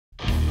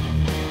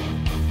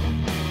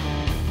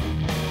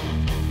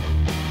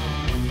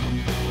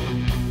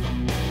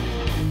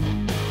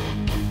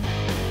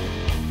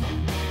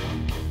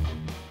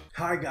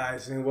Hi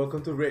guys, and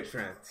welcome to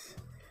Rants.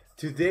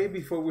 Today,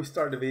 before we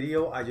start the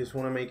video, I just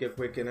want to make a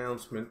quick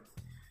announcement,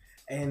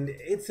 and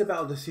it's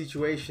about the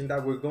situation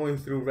that we're going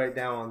through right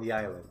now on the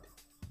island.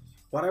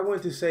 What I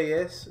want to say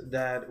is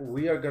that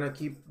we are gonna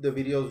keep the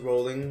videos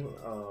rolling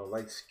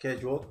like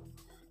scheduled.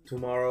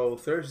 Tomorrow,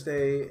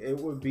 Thursday, it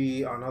would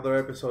be another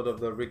episode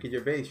of the Ricky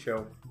Gervais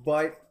show.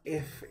 But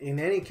if in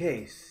any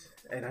case,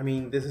 and I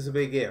mean this is a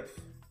big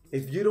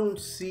if you don't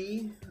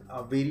see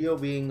a video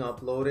being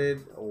uploaded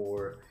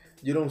or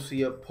you don't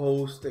see a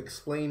post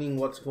explaining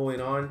what's going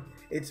on,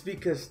 it's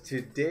because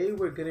today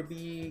we're gonna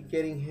be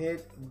getting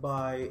hit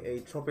by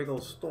a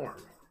tropical storm.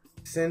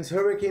 Since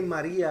Hurricane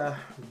Maria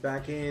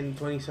back in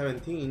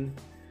 2017,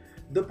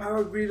 the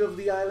power grid of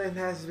the island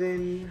has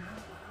been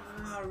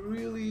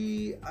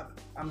really,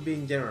 I'm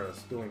being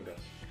generous doing this.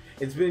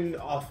 It's been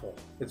awful.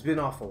 It's been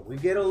awful. We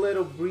get a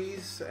little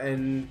breeze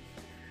and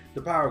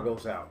the power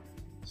goes out.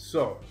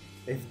 So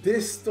if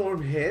this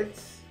storm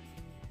hits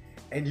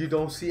and you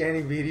don't see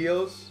any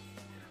videos,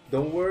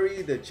 don't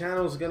worry, the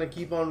channel's gonna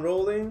keep on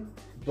rolling,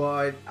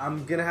 but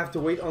I'm gonna have to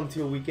wait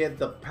until we get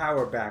the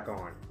power back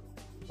on,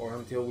 or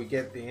until we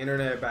get the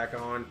internet back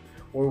on,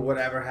 or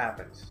whatever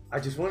happens. I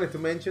just wanted to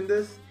mention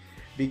this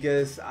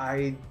because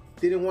I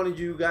didn't want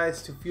you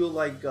guys to feel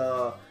like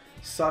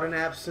sudden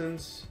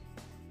absence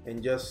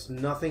and just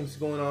nothing's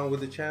going on with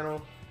the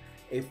channel.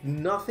 If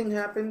nothing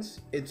happens,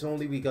 it's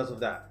only because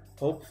of that.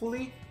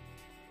 Hopefully,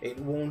 it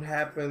won't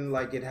happen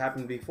like it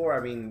happened before.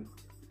 I mean,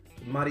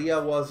 Maria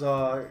was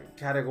a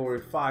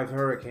Category 5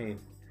 hurricane,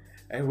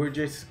 and we're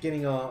just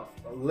getting a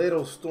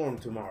little storm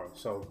tomorrow,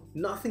 so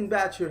nothing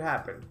bad should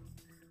happen.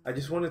 I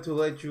just wanted to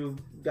let you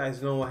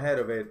guys know ahead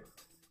of it,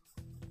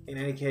 in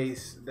any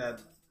case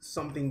that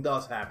something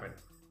does happen.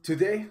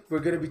 Today, we're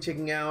going to be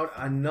checking out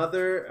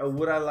another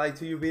Would I Lie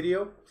to You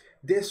video.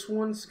 This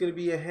one's going to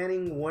be a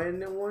Henning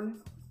Wehn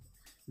one,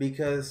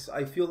 because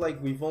I feel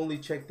like we've only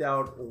checked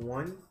out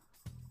one.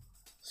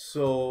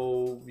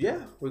 So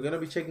yeah, we're gonna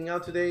be checking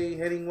out today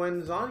Henning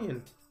Wehn's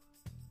Onion.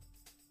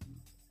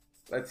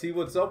 Let's see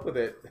what's up with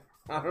it.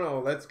 I don't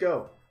know, let's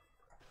go.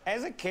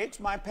 As a kid,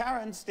 my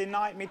parents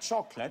denied me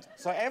chocolate,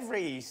 so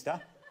every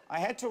Easter I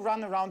had to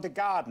run around the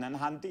garden and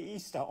hunt the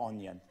Easter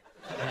onion.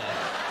 The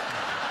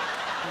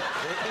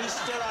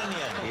Easter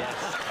onion, yes.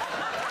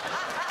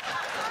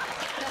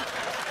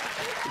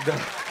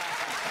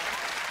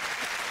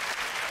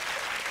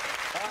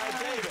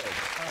 David,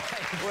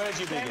 where'd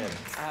you begin?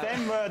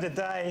 Them were the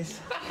days.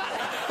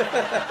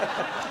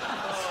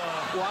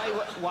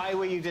 Why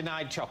were you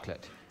denied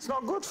chocolate? It's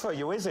not good for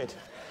you, is it?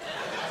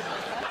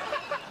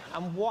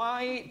 And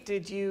why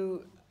did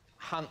you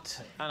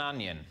hunt an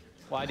onion?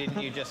 Why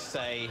didn't you just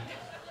say,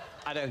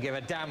 I don't give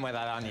a damn where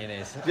that onion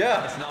is?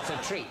 Yeah. It's not a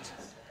treat.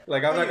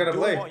 Like, I'm not gonna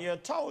play. You do what you're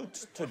told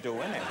to do,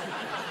 innit?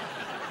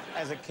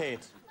 As a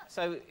kid.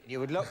 So you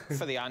would look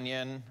for the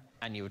onion,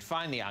 and you would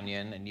find the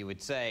onion, and you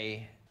would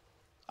say...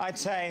 I'd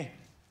say,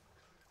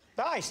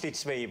 da ist die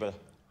Zwiebel.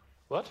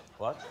 What?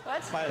 What?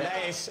 What? Well,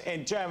 they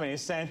in Germany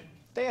say,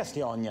 there's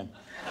the onion.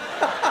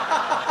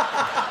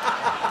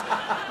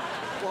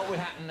 What would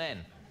happen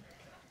then?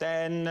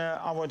 Then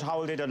I would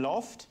hold it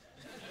aloft.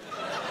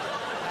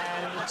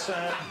 And...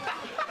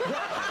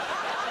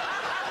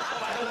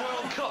 Like a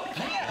World Cup?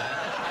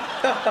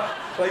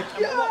 Like,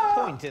 yeah. At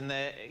what point in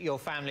your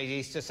family's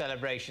Easter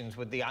celebrations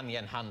would the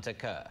onion hunt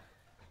occur?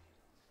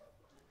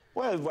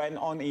 Well, when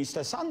on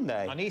Easter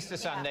Sunday. On Easter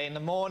Sunday, in the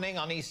morning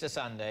on Easter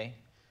Sunday.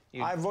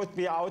 I would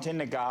be out in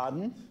the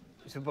garden.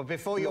 So, but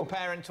before your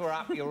parents were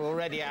up, you're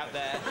already out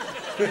there.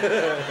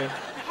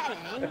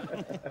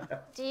 Henning,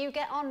 do you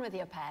get on with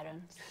your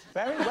parents?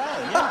 Very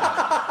well,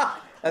 yeah.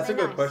 That's a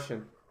Very good nice.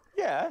 question.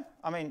 Yeah,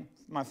 I mean,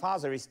 my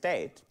father is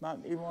dead, but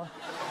he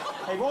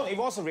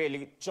was a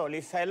really jolly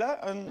fella,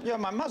 and yeah,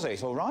 my mother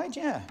is all right,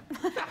 yeah.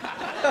 I'm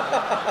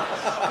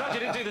glad you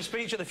didn't do the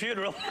speech at the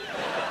funeral.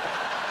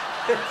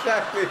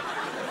 Exactly.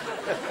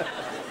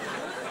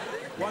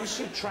 Once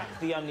you track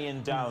the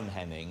onion down,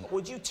 Henning,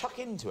 would you tuck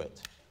into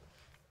it?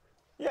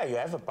 Yeah, you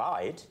have a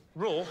bite.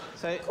 Raw.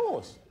 So, Of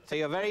course. So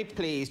you're very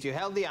pleased, you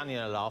held the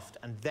onion aloft,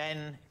 and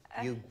then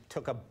you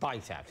took a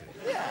bite out of it.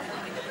 Yeah.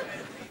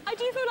 I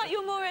do feel like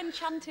you're more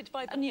enchanted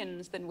by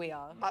onions than we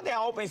are. But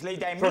obviously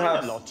they mean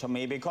Perhaps. a lot to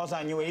me, because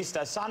I knew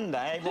Easter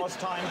Sunday it was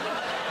time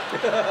to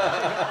go in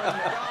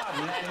the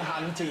garden and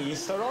hunt the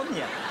Easter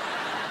onion.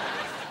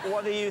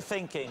 What are you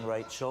thinking,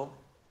 Rachel?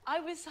 I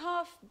was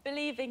half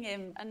believing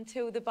him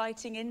until the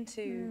biting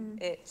into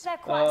it. They're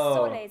quite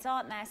solid,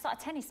 aren't they? It's like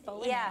a tennis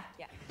ball, isn't Yeah.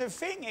 it? The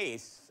thing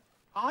is,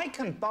 I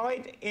can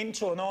bite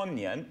into an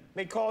onion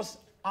because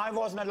I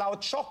wasn't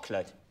allowed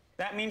chocolate.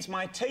 That means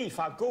my teeth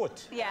are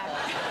good. Yeah.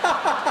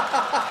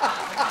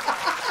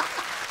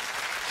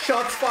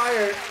 Shots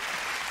fired.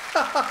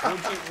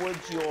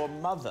 Would your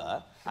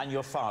mother and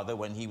your father,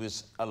 when he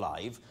was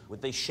alive,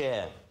 would they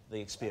share the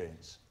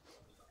experience?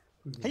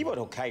 He would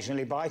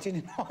occasionally bite in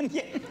an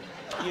onion.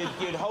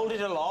 You'd hold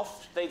it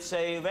aloft, they'd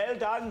say, well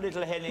done,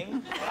 little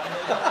Henning.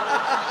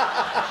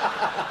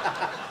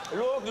 And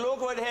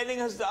look what Henning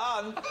has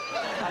done.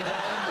 And then...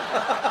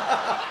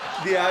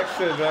 The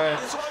accent, man.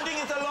 He's holding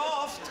it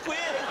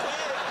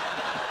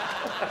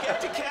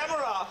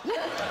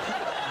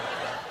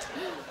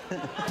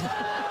And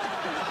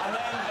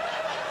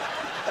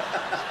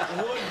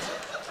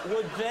then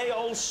would they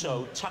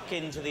also tuck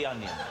into the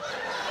onion?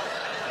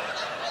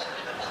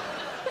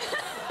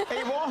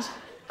 It was.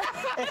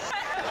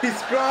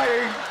 He's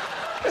crying.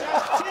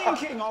 Just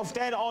thinking of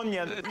that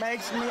onion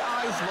makes me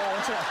eyes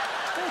water.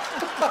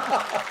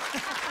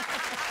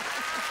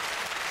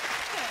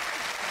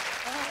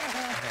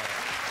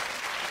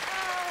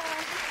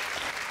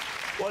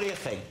 What do you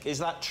think? Is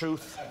that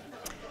truth?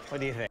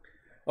 What do you think?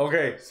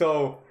 Okay,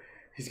 so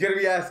he's gonna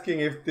be asking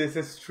if this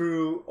is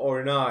true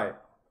or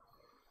not.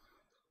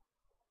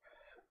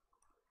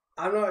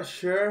 I'm not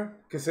sure,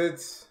 because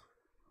it's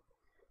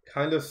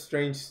kind of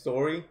strange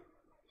story.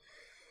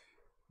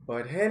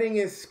 But Henning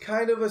is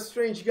kind of a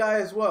strange guy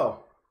as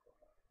well.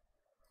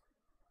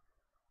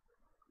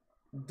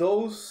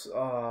 Those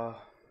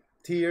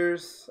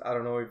tears, I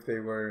don't know if they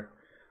were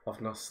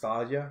of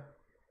nostalgia,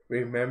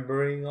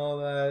 remembering all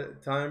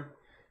that time.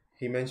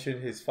 He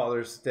mentioned his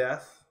father's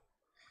death.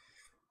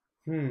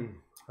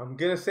 I'm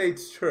gonna say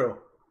it's true.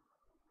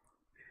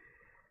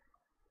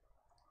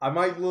 I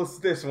might lose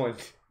this one,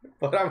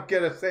 but I'm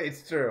gonna say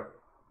it's true.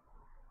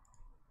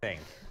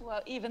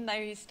 Well, even though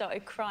he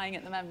started crying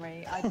at the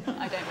memory, I don't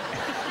know.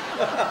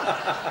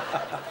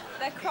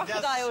 They're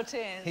crocodile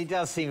tears. He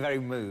does seem very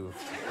moved.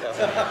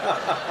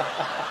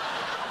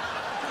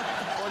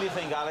 What do you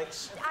think,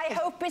 Alex? I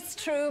hope it's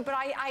true, but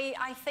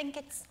I think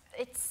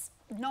it's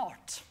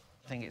not.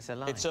 I think it's a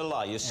lie. It's a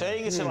lie. You're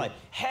saying it's a lie.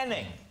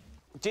 Henning,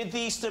 did the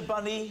Easter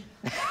Bunny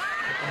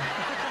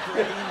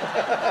bring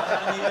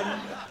onion?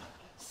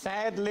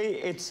 Sadly,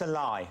 it's a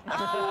lie.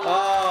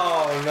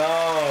 Oh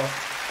no.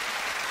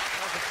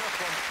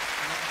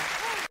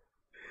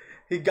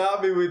 He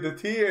got me with the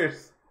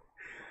tears.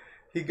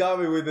 He got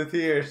me with the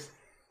tears.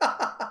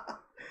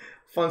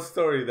 Fun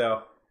story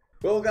though.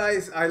 Well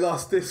guys, I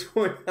lost this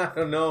one. I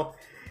don't know.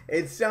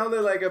 It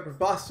sounded like a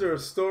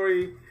preposterous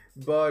story,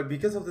 but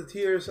because of the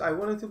tears, I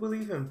wanted to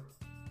believe him.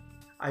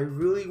 I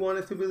really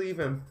wanted to believe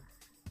him.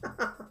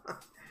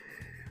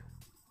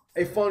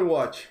 A fun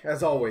watch,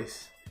 as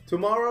always.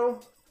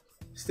 Tomorrow,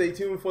 stay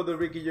tuned for the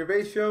Ricky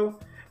Gervais show.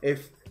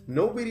 If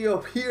no video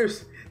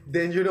appears,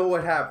 then you know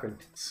what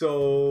happened.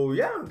 So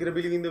yeah, I'm gonna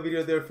be leaving the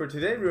video there for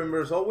today. Remember,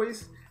 as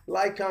always,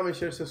 like, comment,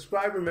 share,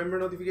 subscribe. Remember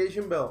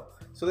notification bell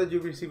so that you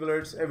receive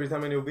alerts every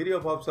time a new video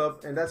pops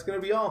up. And that's gonna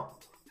be all.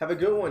 Have a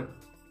good one.